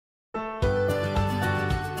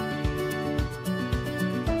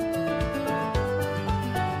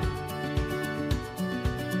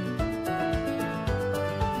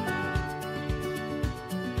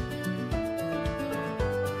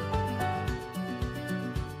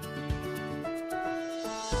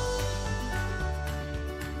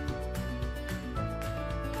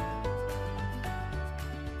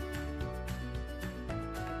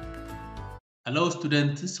Hello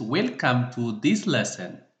students, welcome to this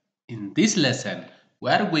lesson. In this lesson, we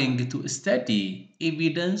are going to study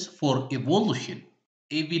evidence for evolution.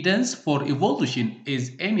 Evidence for evolution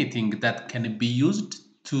is anything that can be used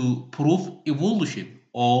to prove evolution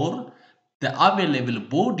or the available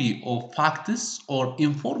body of facts or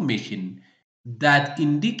information that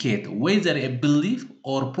indicate whether a belief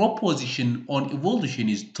or proposition on evolution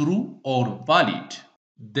is true or valid.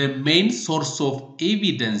 The main source of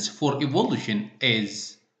evidence for evolution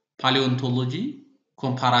is paleontology,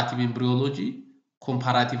 comparative embryology,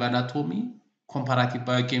 comparative anatomy, comparative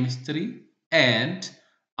biochemistry, and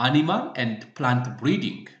animal and plant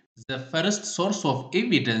breeding. The first source of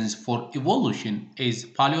evidence for evolution is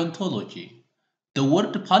paleontology. The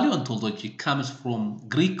word paleontology comes from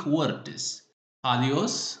Greek words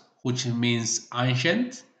paleos, which means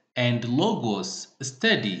ancient, and logos,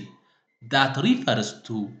 study, that refers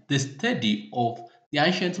to the study of the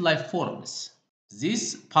ancient life forms.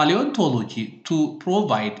 This paleontology to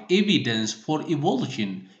provide evidence for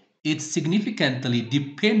evolution, it significantly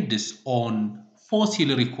depends on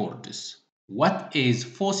fossil records. What is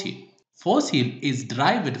fossil? Fossil is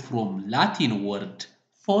derived from Latin word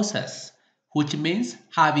fossas, which means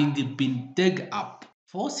having been dug up.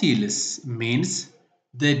 Fossils means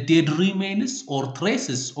the dead remains or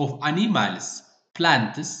traces of animals,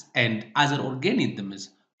 plants, and other organisms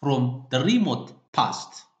from the remote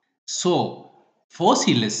past. So,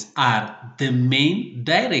 fossils are the main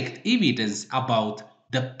direct evidence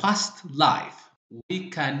about the past life. We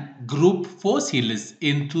can group fossils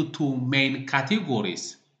into two main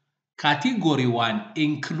categories. Category 1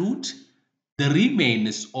 includes the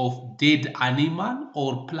remains of dead animal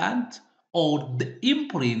or plant or the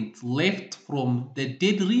imprint left from the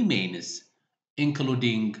dead remains,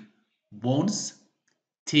 including bones,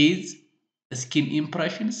 teeth, skin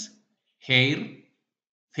impressions, hair,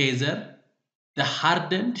 feather, the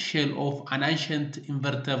hardened shell of an ancient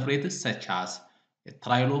invertebrate such as a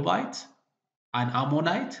trilobite, an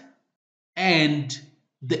ammonite, and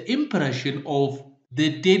the impression of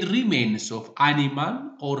the dead remains of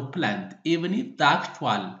animal or plant, even if the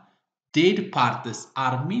actual dead parts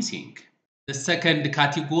are missing. The second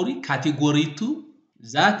category, category 2,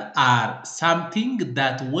 that are something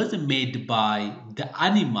that was made by the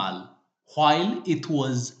animal while it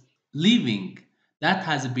was living, that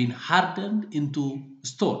has been hardened into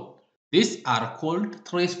stone. These are called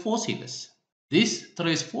trace fossils. These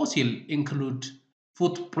trace fossils include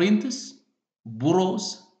footprints,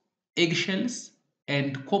 burrows, eggshells,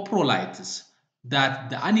 and coprolites that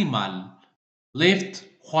the animal left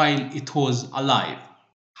while it was alive.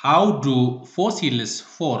 How do fossils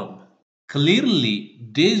form? Clearly,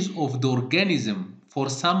 death of the organism for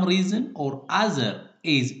some reason or other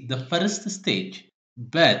is the first stage,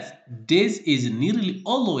 but death is nearly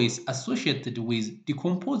always associated with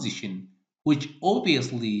decomposition, which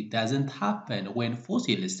obviously doesn't happen when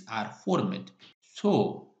fossils are formed.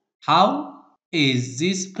 So, how is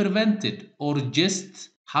this prevented, or just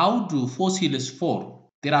how do fossils form?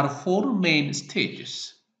 There are four main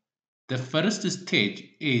stages. The first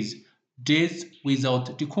stage is death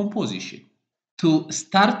without decomposition. To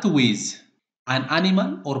start with, an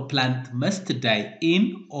animal or plant must die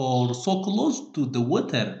in or so close to the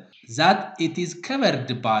water that it is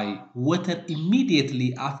covered by water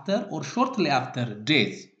immediately after or shortly after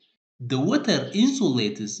death. The water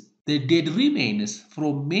insulates the dead remains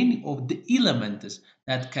from many of the elements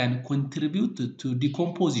that can contribute to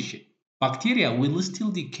decomposition. Bacteria will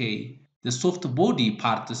still decay the soft body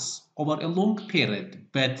parts over a long period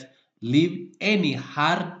but leave any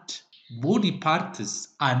hard body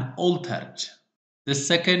parts unaltered. The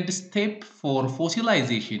second step for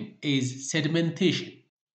fossilization is sedimentation.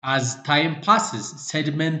 As time passes,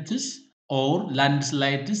 sediments or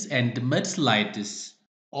landslides and mudslides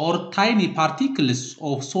or tiny particles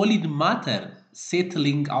of solid matter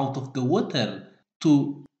settling out of the water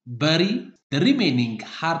to bury the remaining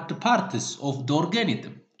hard parts of the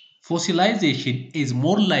organism. Fossilization is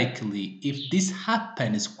more likely if this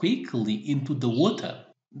happens quickly into the water.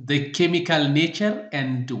 The chemical nature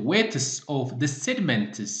and weights of the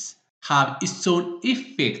sediments have its own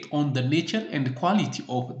effect on the nature and quality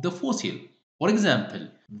of the fossil. For example,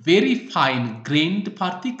 very fine grained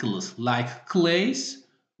particles like clays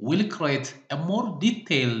will create a more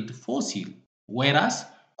detailed fossil, whereas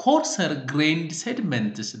coarser grained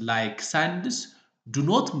sediments like sands do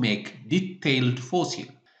not make detailed fossil.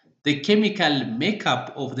 The chemical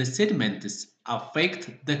makeup of the sediments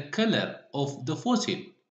affect the color of the fossil.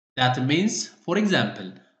 That means, for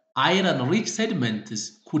example, iron-rich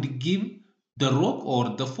sediments could give the rock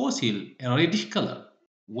or the fossil a reddish color,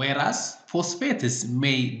 whereas phosphates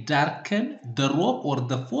may darken the rock or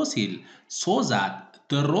the fossil so that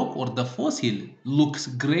the rock or the fossil looks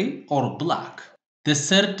gray or black. The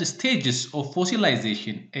third stages of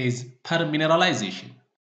fossilization is permineralization.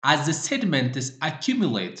 As the sediments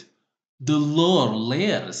accumulate, the lower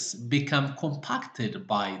layers become compacted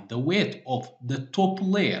by the weight of the top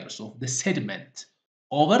layers of the sediment.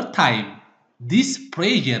 Over time, this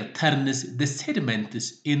pressure turns the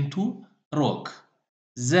sediments into rock.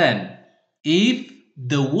 Then, if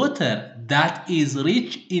the water that is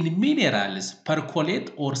rich in minerals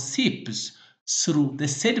percolate or seeps through the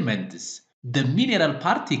sediments, the mineral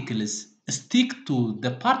particles stick to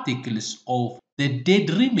the particles of the dead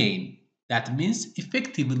remain. That means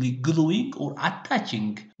effectively gluing or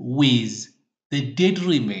attaching with the dead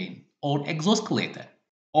remain or exoskeleton.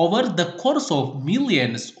 Over the course of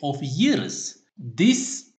millions of years,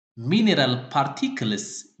 these mineral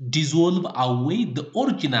particles dissolve away the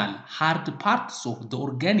original hard parts of the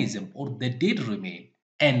organism or the dead remain,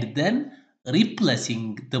 and then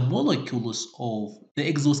replacing the molecules of the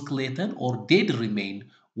exoskeleton or dead remain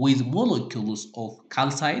with molecules of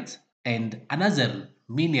calcite and another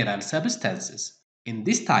mineral substances. In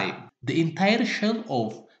this time, the entire shell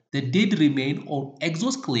of the dead remain or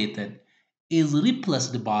exoskeleton is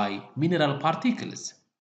replaced by mineral particles,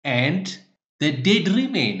 and the dead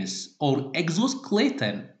remains or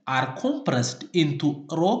exoskeleton are compressed into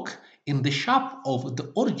rock in the shape of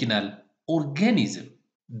the original organism.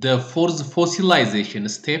 The fourth fossilization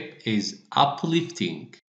step is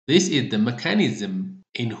uplifting. This is the mechanism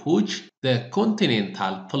in which the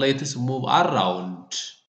continental plates move around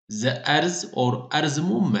the Earth or Earth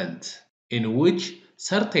movement, in which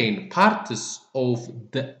certain parts of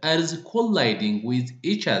the Earth colliding with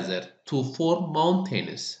each other to form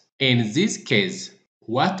mountains. In this case,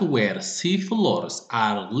 what were sea floors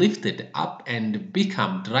are lifted up and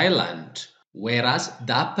become dry land, whereas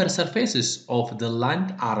the upper surfaces of the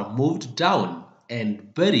land are moved down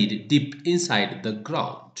and buried deep inside the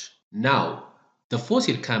ground. Now, the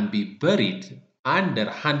fossil can be buried under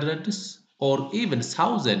hundreds or even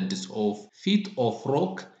thousands of feet of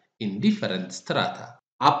rock in different strata.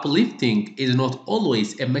 Uplifting is not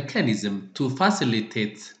always a mechanism to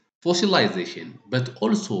facilitate fossilization, but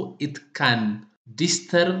also it can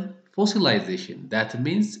disturb fossilization. That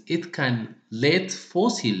means it can let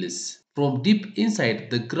fossils from deep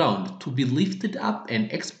inside the ground to be lifted up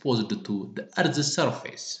and exposed to the Earth's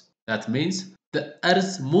surface. That means the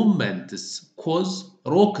Earth's movements cause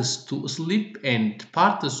rocks to slip and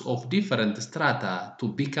parts of different strata to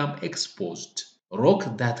become exposed.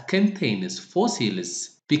 Rock that contains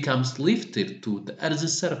fossils becomes lifted to the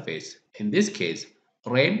Earth's surface. In this case,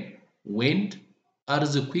 rain, wind,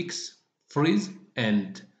 earthquakes, freeze,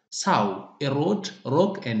 and thaw erode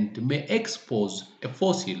rock and may expose a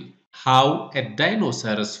fossil. How a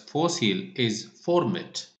dinosaur's fossil is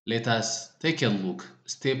formed. Let us take a look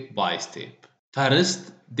step by step.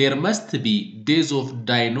 First, there must be days of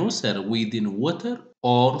dinosaur within water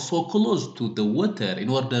or so close to the water in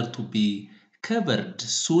order to be covered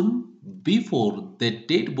soon before the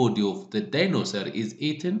dead body of the dinosaur is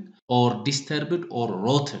eaten or disturbed or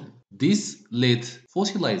rotten. This led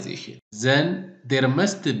fossilization. Then there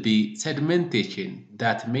must be sedimentation.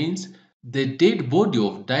 That means the dead body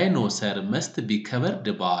of dinosaur must be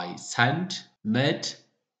covered by sand, mud,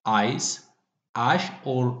 ice, ash,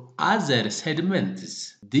 or other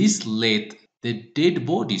sediments. This led the dead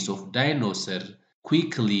bodies of dinosaurs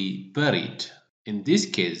quickly buried. In this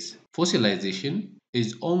case, fossilization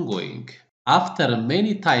is ongoing. After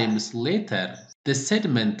many times later, the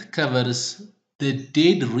sediment covers the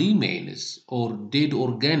dead remains or dead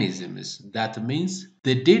organisms. That means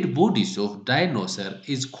the dead bodies of dinosaurs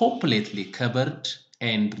is completely covered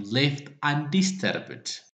and left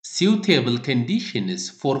undisturbed. Suitable conditions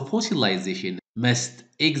for fossilization must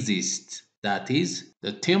exist, that is,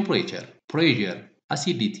 the temperature, pressure,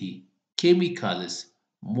 acidity, chemicals,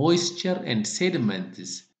 moisture, and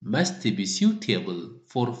sediments must be suitable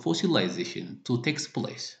for fossilization to take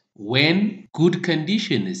place. When good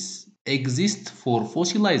conditions exist for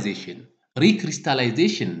fossilization,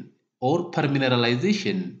 recrystallization or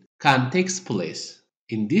permineralization can take place.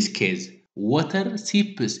 In this case, water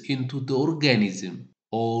seeps into the organism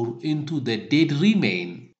or into the dead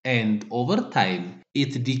remain, and over time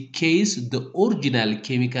it decays the original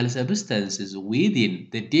chemical substances within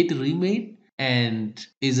the dead remain and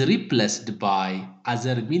is replaced by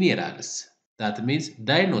other minerals. That means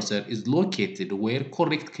dinosaur is located where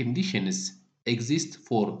correct conditions exist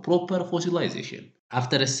for proper fossilization.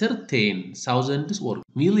 After a certain thousands or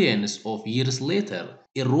millions of years later,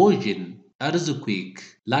 erosion, earthquake,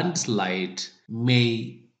 landslide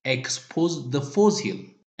may expose the fossil,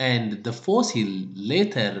 and the fossil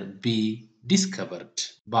later be discovered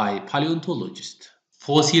by paleontologists.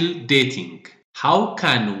 Fossil dating. How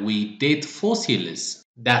can we date fossils?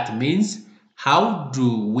 That means, how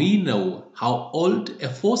do we know how old a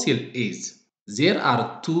fossil is? There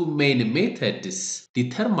are two main methods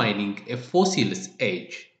determining a fossil's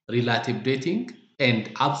age: relative dating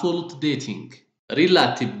and absolute dating.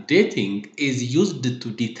 Relative dating is used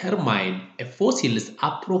to determine a fossil's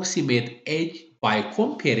approximate age by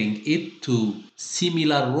comparing it to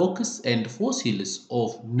similar rocks and fossils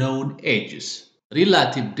of known ages.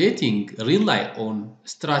 Relative dating relies on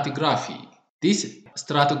stratigraphy. This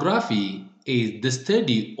stratigraphy is the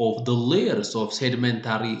study of the layers of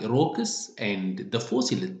sedimentary rocks and the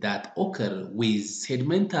fossils that occur with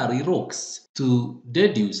sedimentary rocks to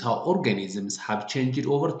deduce how organisms have changed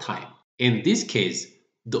over time. In this case,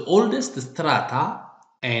 the oldest strata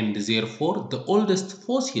and therefore the oldest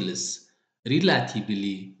fossils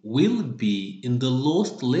relatively will be in the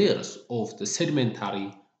lowest layers of the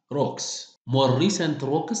sedimentary rocks. More recent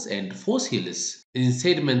rocks and fossils in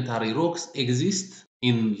sedimentary rocks exist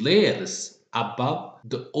in layers above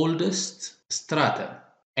the oldest stratum,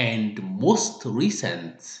 and most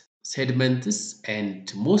recent sediments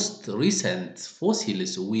and most recent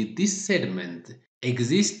fossils with this sediment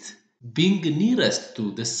exist being nearest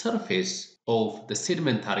to the surface of the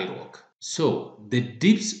sedimentary rock. So the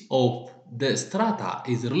depth of the strata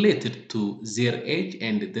is related to their age,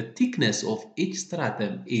 and the thickness of each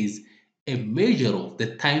stratum is a measure of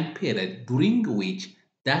the time period during which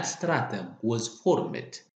that stratum was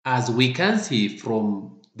formed. As we can see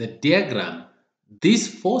from the diagram, this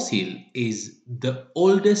fossil is the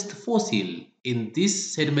oldest fossil in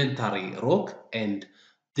this sedimentary rock, and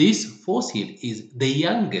this fossil is the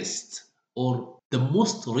youngest or the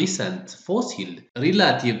most recent fossil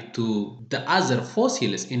relative to the other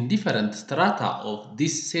fossils in different strata of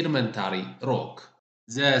this sedimentary rock.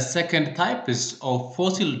 The second type of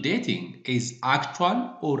fossil dating is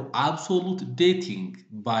actual or absolute dating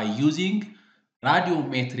by using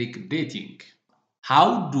radiometric dating.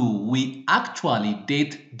 How do we actually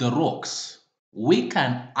date the rocks? We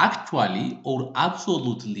can actually or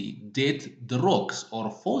absolutely date the rocks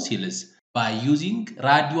or fossils by using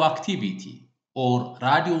radioactivity or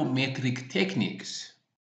radiometric techniques.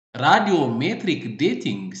 Radiometric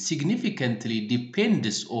dating significantly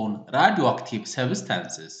depends on radioactive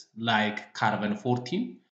substances like carbon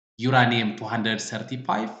 14, uranium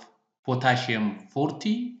 235, potassium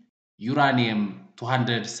 40, uranium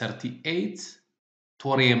 238,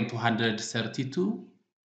 thorium 232,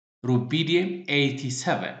 rubidium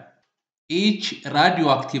 87. Each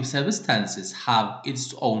radioactive substance have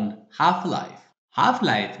its own half-life.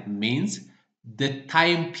 Half-life means the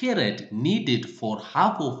time period needed for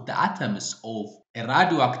half of the atoms of a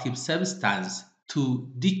radioactive substance to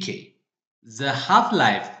decay. The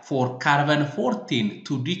half-life for carbon 14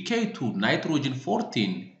 to decay to nitrogen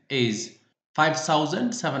 14 is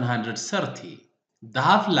 5730. The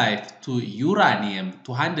half-life to uranium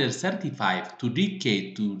 235 to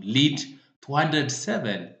decay to lead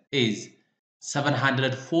 207 is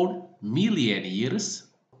 704 million years.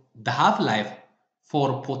 The half-life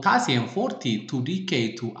for potassium 40 to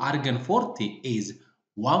decay to argon 40 is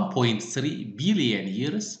 1.3 billion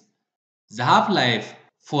years. The half-life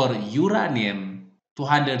for uranium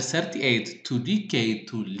 238 to decay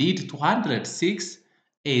to lead 206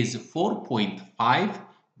 is 4.5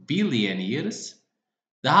 billion years.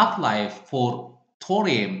 The half-life for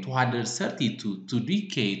thorium 232 to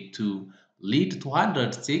decay to lead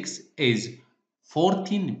 206 is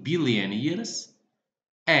 14 billion years.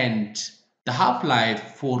 And the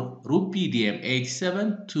half-life for rubidium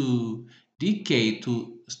 87 to decay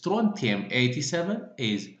to strontium 87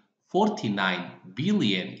 is 49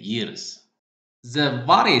 billion years. The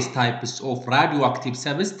various types of radioactive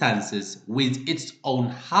substances with its own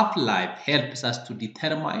half-life helps us to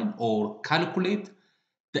determine or calculate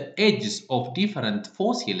the ages of different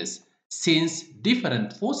fossils, since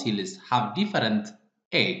different fossils have different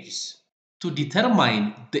ages. To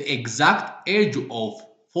determine the exact age of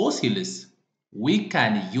fossils, we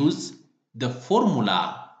can use the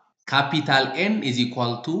formula capital N is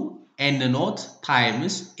equal to N naught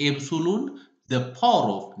times epsilon the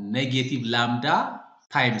power of negative lambda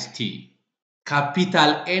times T.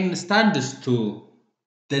 Capital N stands to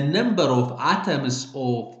the number of atoms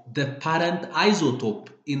of the parent isotope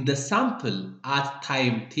in the sample at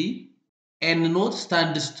time t. N naught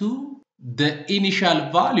stands to the initial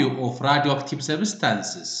value of radioactive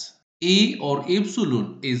substances. E or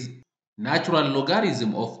epsilon is natural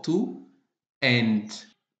logarithm of 2, and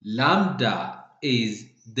lambda is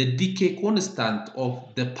the decay constant of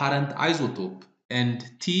the parent isotope, and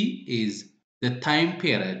T is the time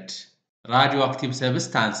period radioactive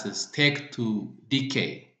substances take to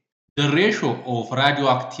decay. The ratio of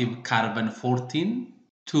radioactive carbon-14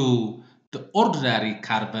 to the ordinary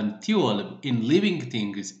carbon-12 in living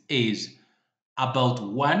things is about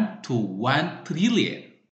 1 to 1 trillion.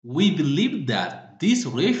 We believe that this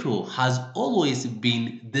ratio has always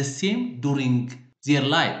been the same during their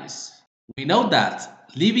lives. We know that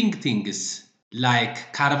living things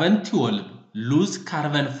like carbon-12 lose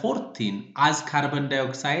carbon-14 as carbon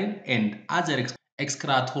dioxide and other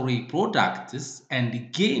excretory products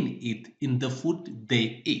and gain it in the food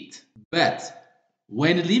they eat. But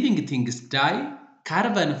when living things die,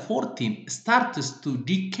 carbon-14 starts to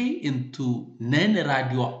decay into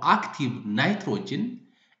non-radioactive nitrogen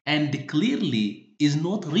and clearly is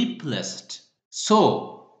not replaced.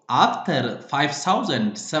 So, after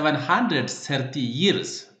 5,730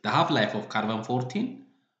 years, the half-life of carbon-14,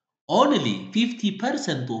 only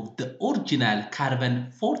 50% of the original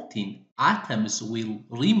carbon-14 atoms will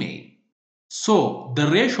remain. So the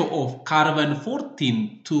ratio of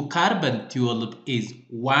carbon-14 to carbon-12 is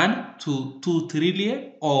 1 to 2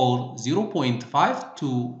 trillion or 0.5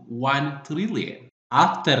 to 1 trillion.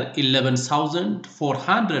 After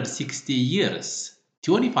 11,460 years,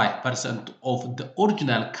 25% of the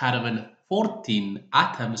original carbon-14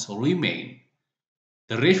 atoms remain.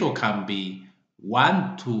 The ratio can be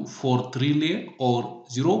 1 to 4 trillion or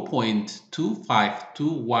 0.25 to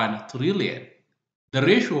 1 trillion. The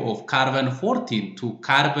ratio of carbon-14 to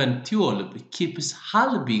carbon-12 keeps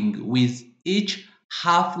halving with each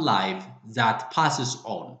half-life that passes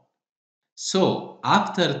on. So,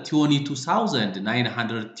 after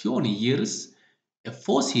 22,920 years, a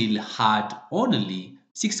fossil had only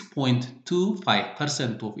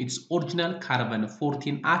 6.25% of its original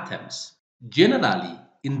carbon-14 atoms. Generally,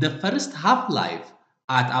 in the first half-life,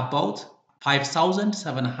 at about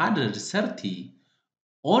 5,730,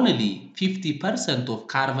 only 50% of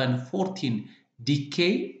carbon-14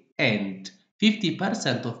 decay and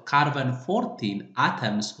 50% of carbon-14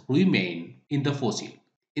 atoms remain in the fossil.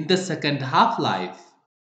 In the second half-life,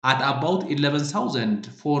 at about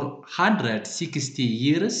 11,460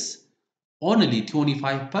 years, only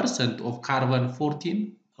 25% of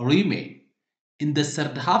carbon-14 remain. In the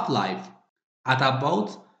third half-life, at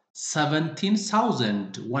about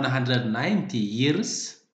 17,190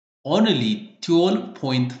 years, only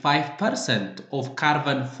 12.5% of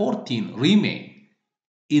carbon-14 remain.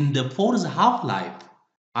 In the fourth half-life,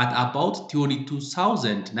 at about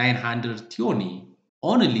 22,920,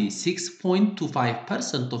 only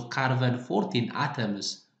 6.25% of carbon-14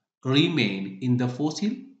 atoms remain in the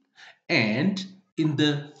fossil, and in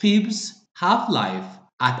the fifth half-life,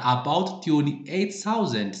 at about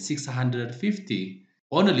 28,650,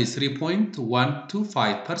 only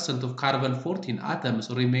 3.125% of carbon-14 atoms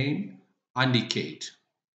remain undecayed.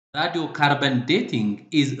 Radiocarbon dating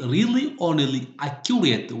is really only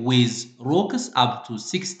accurate with rocks up to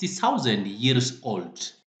 60,000 years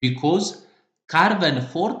old because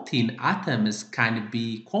carbon-14 atoms can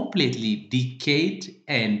be completely decayed,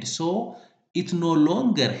 and so it no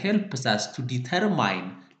longer helps us to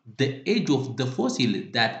determine the age of the fossil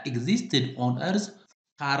that existed on Earth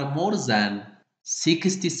for more than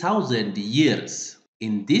 60,000 years.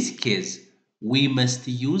 In this case, we must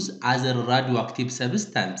use other radioactive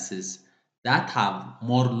substances that have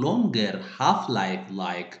more longer half-life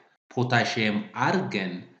like potassium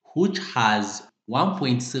argon, which has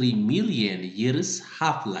 1.3 million years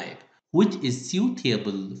half-life, which is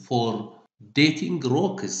suitable for dating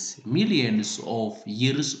rocks millions of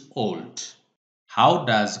years old. How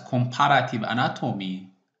does comparative anatomy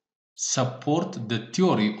support the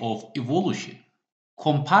theory of evolution?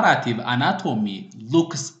 Comparative anatomy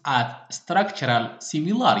looks at structural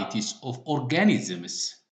similarities of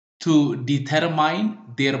organisms to determine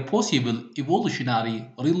their possible evolutionary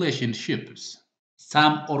relationships.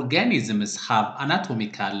 Some organisms have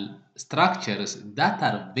anatomical structures that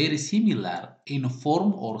are very similar in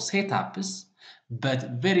form or setups,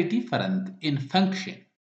 but very different in function.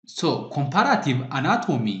 So, comparative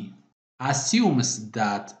anatomy assumes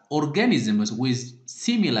that organisms with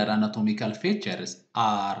similar anatomical features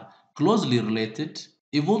are closely related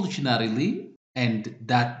evolutionarily and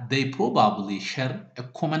that they probably share a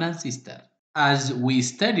common ancestor. As we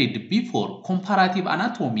studied before, comparative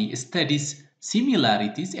anatomy studies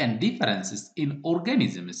similarities and differences in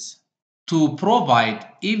organisms to provide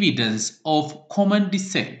evidence of common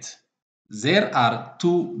descent. There are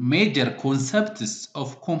two major concepts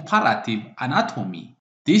of comparative anatomy.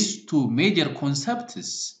 These two major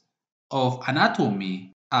concepts of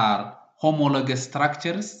anatomy are homologous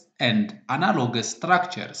structures and analogous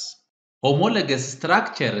structures. Homologous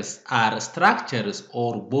structures are structures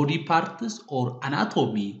or body parts or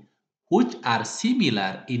anatomy which are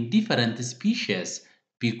similar in different species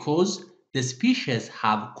because the species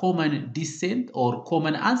have common descent or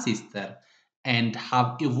common ancestor and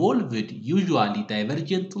have evolved usually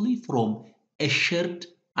divergently from a shared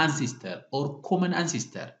ancestor or common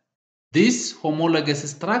ancestor. These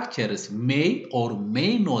homologous structures may or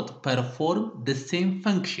may not perform the same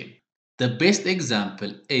function. The best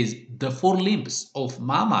example is the forelimbs of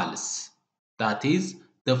mammals, that is,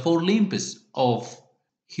 the forelimbs of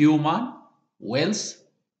human, whales,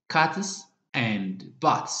 cats, and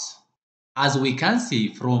bats. As we can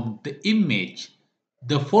see from the image,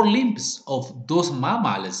 the forelimbs of those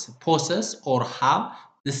mammals possess or have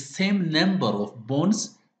the same number of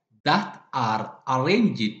bones that are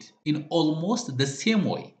arranged in almost the same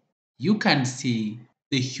way. You can see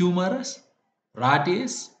the humerus,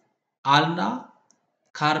 radius, ulna,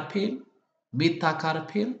 carpal,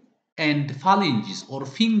 metacarpal, and phalanges or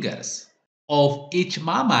fingers of each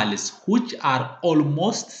mammals which are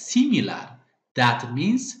almost similar. That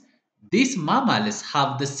means these mammals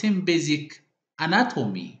have the same basic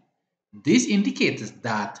anatomy. This indicates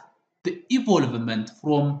that the evolvement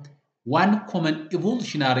from one common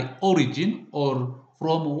evolutionary origin or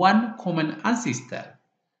from one common ancestor.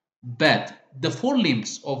 But the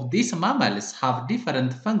forelimbs of these mammals have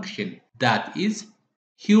different function. That is,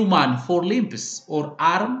 human forelimbs or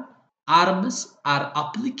arms are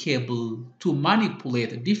applicable to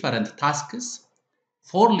manipulate different tasks.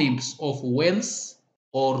 Forelimbs of whales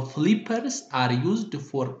or flippers are used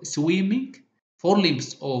for swimming.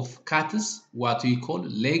 Forelimbs of cats, what we call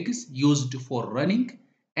legs, used for running.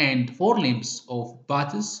 And forelimbs of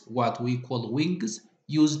bats, what we call wings,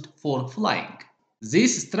 used for flying.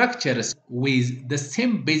 These structures with the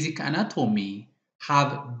same basic anatomy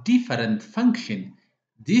have different function.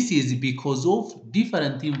 This is because of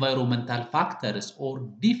different environmental factors or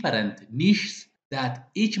different niches that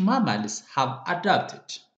each mammals have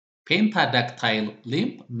adapted. Pentadactyl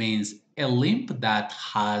limb means a limb that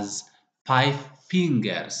has 5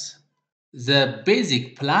 fingers. The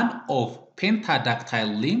basic plan of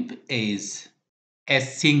pentadactyl limb is a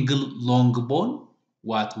single long bone,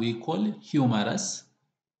 what we call humerus,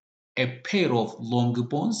 a pair of long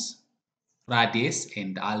bones, radius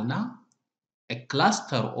and ulna, a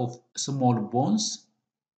cluster of small bones,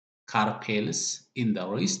 carpals in the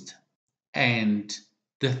wrist, and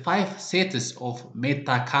the 5 sets of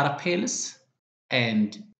metacarpals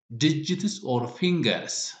and digits or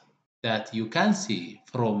fingers that you can see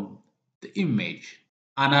from the image.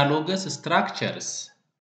 Analogous structures.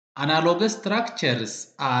 Analogous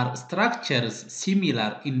structures are structures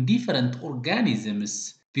similar in different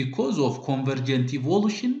organisms because of convergent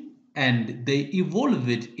evolution and they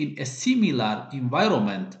evolved in a similar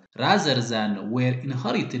environment rather than were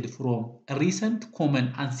inherited from a recent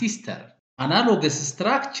common ancestor. Analogous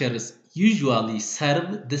structures usually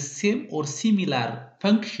serve the same or similar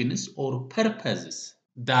functions or purposes.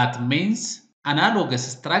 That means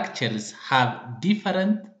analogous structures have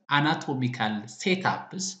different anatomical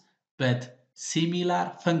setups but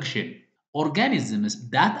similar function. Organisms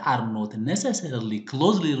that are not necessarily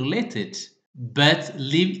closely related but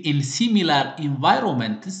live in similar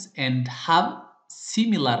environments and have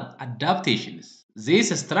similar adaptations.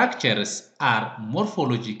 These structures are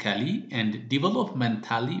morphologically and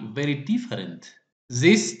developmentally very different.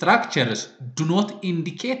 These structures do not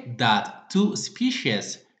indicate that two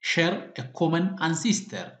species share a common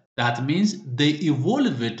ancestor. That means they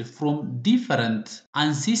evolved from different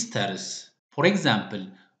ancestors. For example,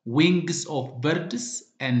 wings of birds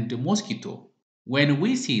and mosquito. When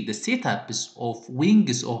we see the setups of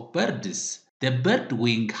wings of birds, the bird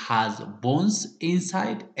wing has bones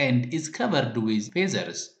inside and is covered with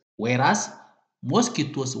feathers, whereas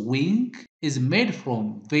mosquito's wing is made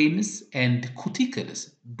from veins and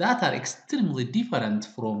cuticles that are extremely different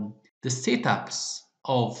from the setups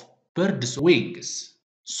of birds' wings.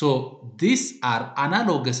 So these are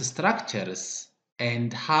analogous structures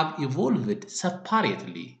and have evolved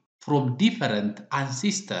separately from different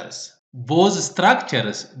ancestors. Both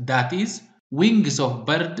structures, that is, wings of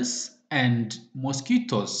birds and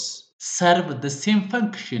mosquitoes, serve the same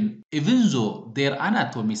function even though their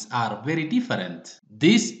anatomies are very different.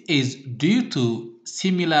 This is due to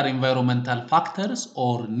similar environmental factors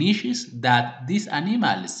or niches that these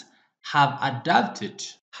animals have adapted.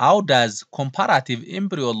 How does comparative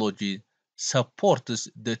embryology support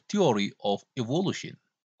the theory of evolution?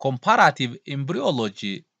 Comparative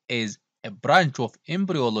embryology is a branch of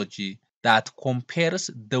embryology that compares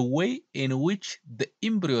the way in which the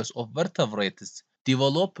embryos of vertebrates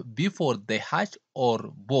develop before they hatch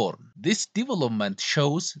or born. This development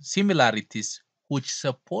shows similarities which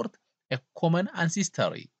support a common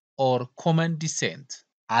ancestry or common descent.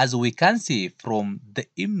 As we can see from the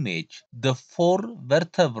image, the four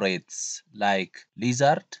vertebrates like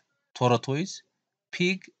lizard, tortoise,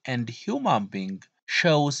 pig, and human being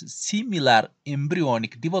shows similar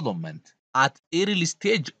embryonic development. At early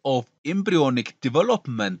stage of embryonic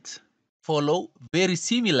development follow very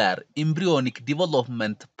similar embryonic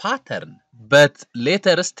development pattern, but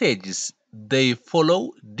later stages they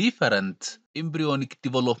follow different embryonic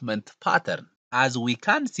development pattern. As we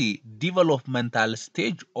can see, developmental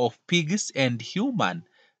stage of pigs and human,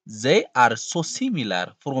 they are so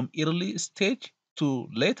similar from early stage to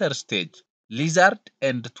later stage. Lizard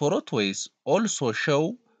and tortoise also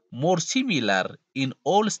show more similar in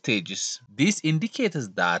all stages. This indicates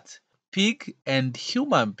that pig and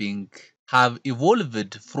human being have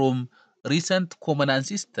evolved from recent common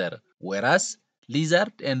ancestor, whereas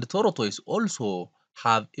lizard and tortoise also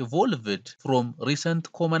have evolved from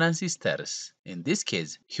recent common ancestors. In this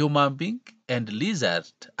case, human being and lizard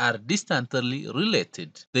are distantly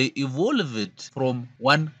related. They evolved from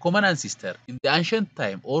one common ancestor in the ancient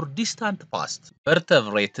time or distant past.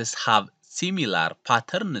 Vertebrates have similar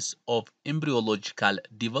patterns of embryological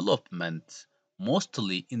development,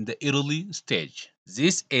 mostly in the early stage.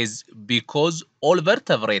 This is because all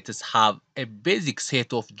vertebrates have a basic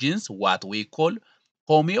set of genes, what we call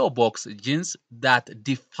homeobox genes, that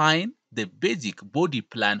define the basic body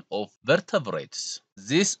plan of vertebrates.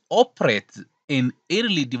 This operates in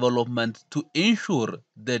early development to ensure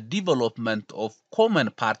the development of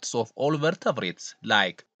common parts of all vertebrates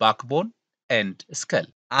like backbone and skull.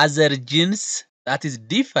 Other genes that is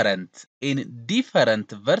different in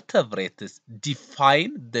different vertebrates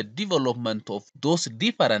define the development of those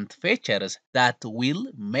different features that will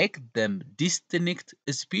make them distinct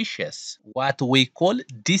species, what we call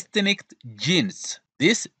distinct genes.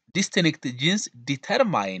 These distinct genes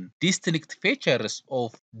determine distinct features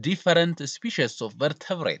of different species of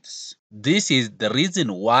vertebrates. This is the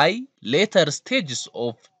reason why later stages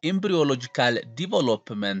of embryological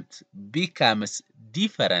development becomes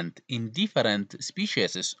different in different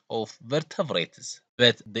species of vertebrates,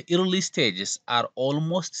 but the early stages are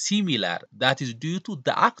almost similar. That is due to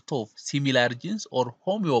the act of similar genes or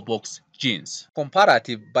homeobox genes.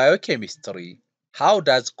 Comparative biochemistry. How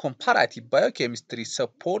does comparative biochemistry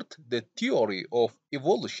support the theory of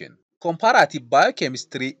evolution? Comparative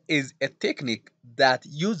biochemistry is a technique that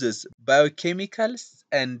uses biochemicals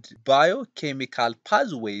and biochemical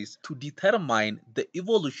pathways to determine the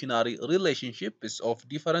evolutionary relationships of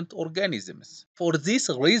different organisms. For this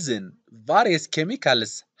reason, various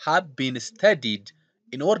chemicals have been studied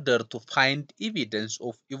in order to find evidence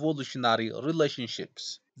of evolutionary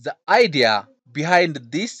relationships. The idea behind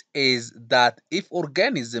this is that if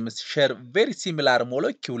organisms share very similar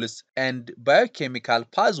molecules and biochemical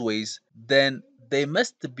pathways, then they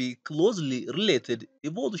must be closely related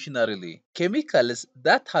evolutionarily. Chemicals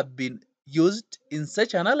that have been used in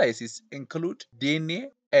such analysis include DNA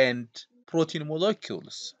and protein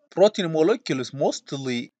molecules. Protein molecules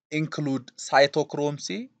mostly include cytochrome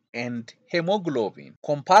C and hemoglobin.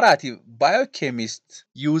 Comparative biochemists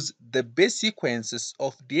use the base sequences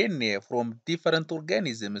of DNA from different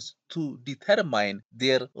organisms to determine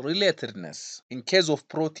their relatedness. In case of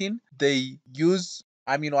protein, they use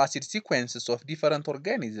amino acid sequences of different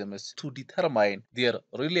organisms to determine their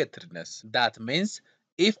relatedness. That means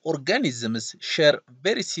if organisms share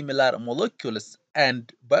very similar molecules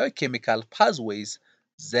and biochemical pathways,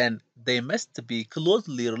 then they must be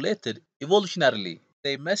closely related evolutionarily.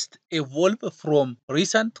 They must evolve from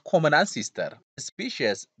recent common ancestor.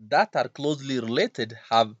 Species that are closely related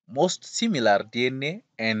have most similar DNA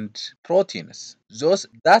and proteins. Those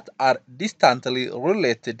that are distantly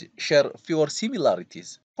related share fewer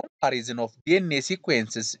similarities. Comparison of DNA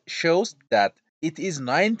sequences shows that it is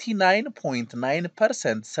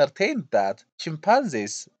 99.9% certain that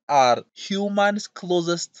chimpanzees are humans'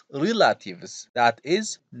 closest relatives. That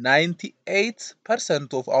is,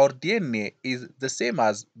 98% of our DNA is the same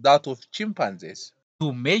as that of chimpanzees.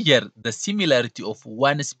 To measure the similarity of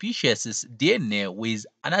one species' DNA with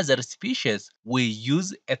another species, we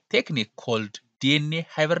use a technique called DNA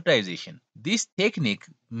hybridization. This technique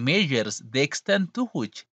measures the extent to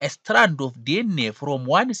which a strand of DNA from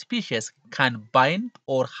one species can bind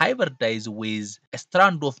or hybridize with a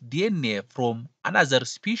strand of DNA from another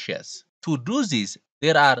species. To do this,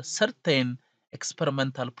 there are certain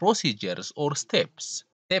experimental procedures or steps.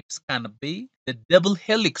 steps can be the double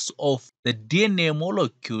helix of the DNA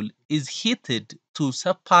molecule is heated to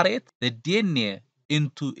separate the DNA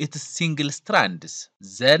into its single strands.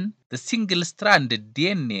 Then the single stranded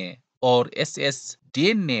DNA or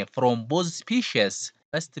ssDNA from both species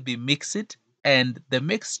must be mixed and the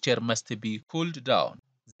mixture must be cooled down.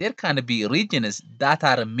 There can be regions that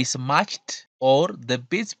are mismatched or the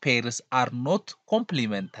base pairs are not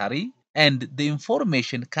complementary, and the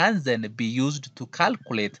information can then be used to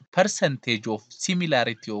calculate percentage of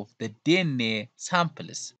similarity of the DNA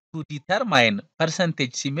samples. To determine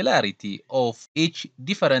percentage similarity of each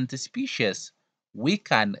different species, we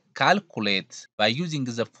can calculate by using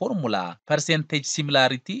the formula percentage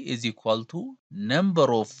similarity is equal to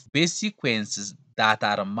number of base sequences that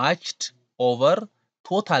are matched over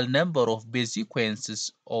total number of base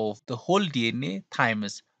sequences of the whole DNA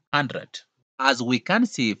times 100. As we can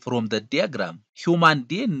see from the diagram, human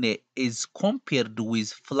DNA is compared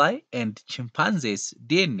with fly and chimpanzee's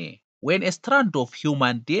DNA. When a strand of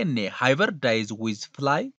human DNA hybridizes with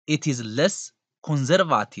fly, it is less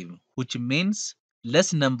conservative, which means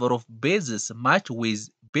less number of bases match with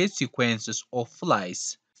base sequences of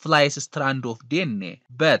fly's strand of DNA.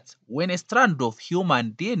 But when a strand of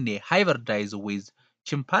human DNA hybridizes with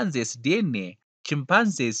chimpanzee's DNA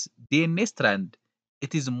strand,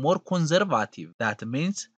 it is more conservative. That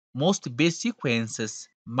means most base sequences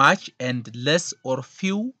match and less or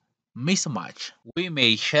few mismatch. We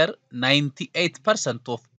may share 98%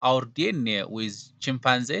 of our DNA with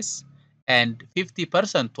chimpanzees and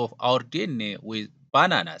 50% of our DNA with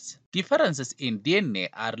bananas. Differences in DNA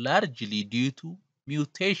are largely due to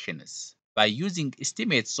mutations. By using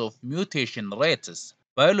estimates of mutation rates,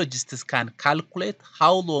 biologists can calculate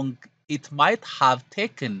how long it might have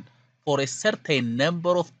taken for a certain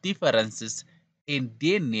number of differences in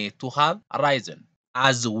DNA to have arisen.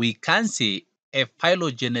 As we can see, a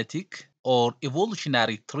phylogenetic or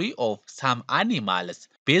evolutionary tree of some animals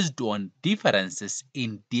based on differences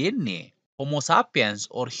in DNA. Homo sapiens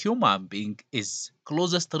or human being is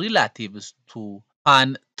closest relatives to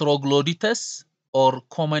an troglodytes or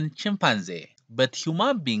common chimpanzee, but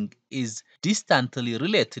human being is distantly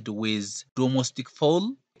related with domestic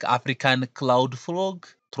fowl, African cloud frog,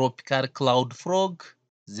 tropical cloud frog,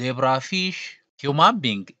 zebrafish. Human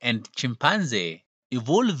being and chimpanzee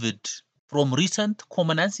evolved from recent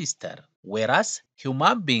common ancestor, whereas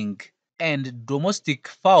human being and domestic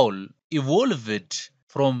fowl evolved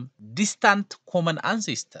from distant common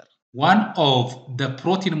ancestor. One of the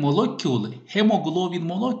protein molecule, hemoglobin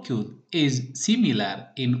molecule, is similar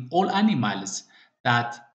in all animals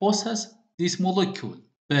that possess this molecule,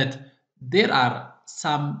 but there are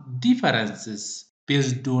some differences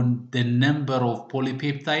based on the number of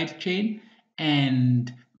polypeptide chain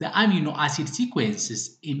and the amino acid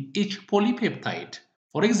sequences in each polypeptide.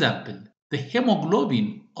 For example, the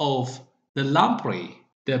hemoglobin of the lamprey,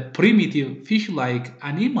 the primitive fish-like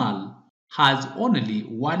animal, has only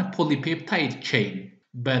one polypeptide chain,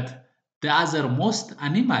 but the other most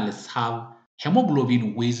animals have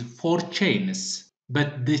hemoglobin with four chains.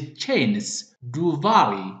 But the chains do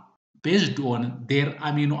vary based on their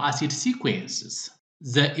amino acid sequences.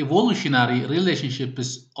 The evolutionary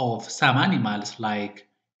relationships of some animals like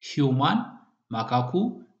human,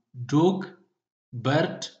 macaque, dog,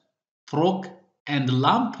 bird, frog, and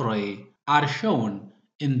lamprey are shown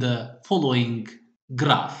in the following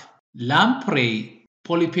graph. Lamprey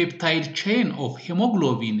polypeptide chain of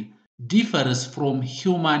hemoglobin differs from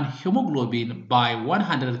human hemoglobin by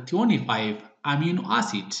 125 amino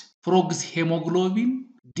acids. Frog's hemoglobin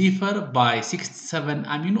differ by 67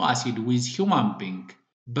 amino acids with human being.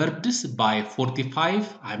 Birds by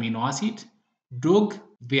 45 amino acids. Dog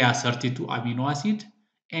via 32 amino acids.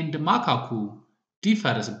 And macaque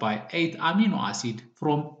differs by 8 amino acids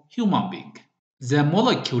from human being. The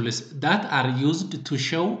molecules that are used to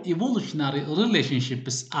show evolutionary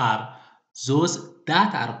relationships are those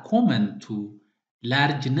that are common to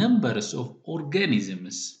large numbers of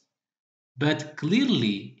organisms. But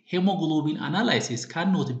clearly, hemoglobin analysis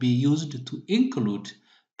cannot be used to include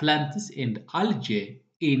plants and algae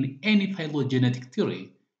in any phylogenetic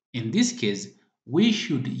theory. In this case, we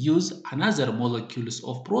should use another molecules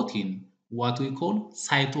of protein, what we call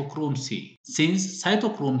cytochrome C, since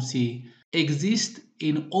cytochrome C exists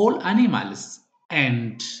in all animals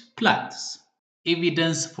and plants.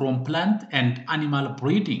 Evidence from plant and animal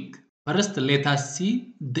breeding. First, let us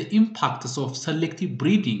see the impacts of selective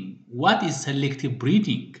breeding. What is selective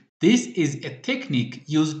breeding? This is a technique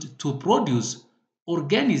used to produce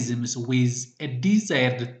organisms with a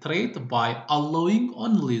desired trait by allowing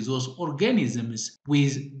only those organisms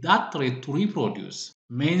with that trait to reproduce.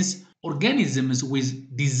 Means organisms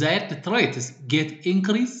with desired traits get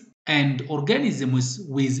increased and organisms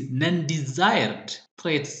with non-desired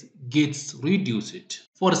traits gets reduced.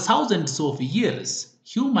 For thousands of years,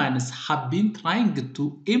 humans have been trying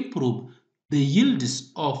to improve the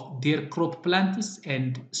yields of their crop plants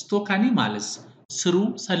and stock animals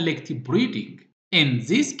through selective breeding. In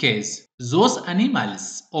this case, those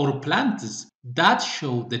animals or plants that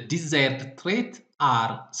show the desired trait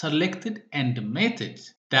are selected and mated.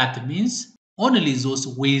 That means only those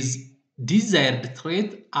with desired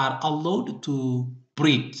trait are allowed to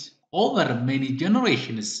breed. Over many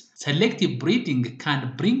generations, selective breeding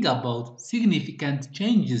can bring about significant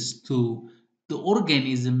changes to the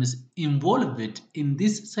organisms involved in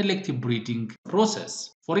this selective breeding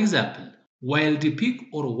process. For example, wild pig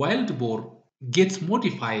or wild boar gets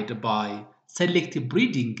modified by selective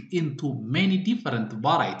breeding into many different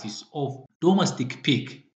varieties of domestic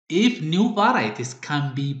pig. If new varieties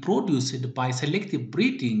can be produced by selective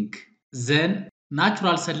breeding, then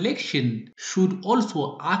natural selection should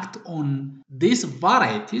also act on these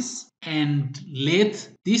varieties and let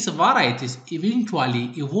these varieties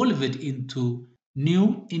eventually evolve into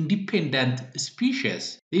new independent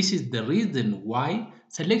species. This is the reason why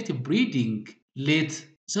selective breeding let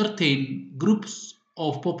certain groups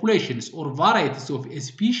of populations or varieties of a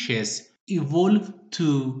species evolve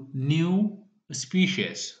to new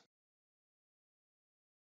species.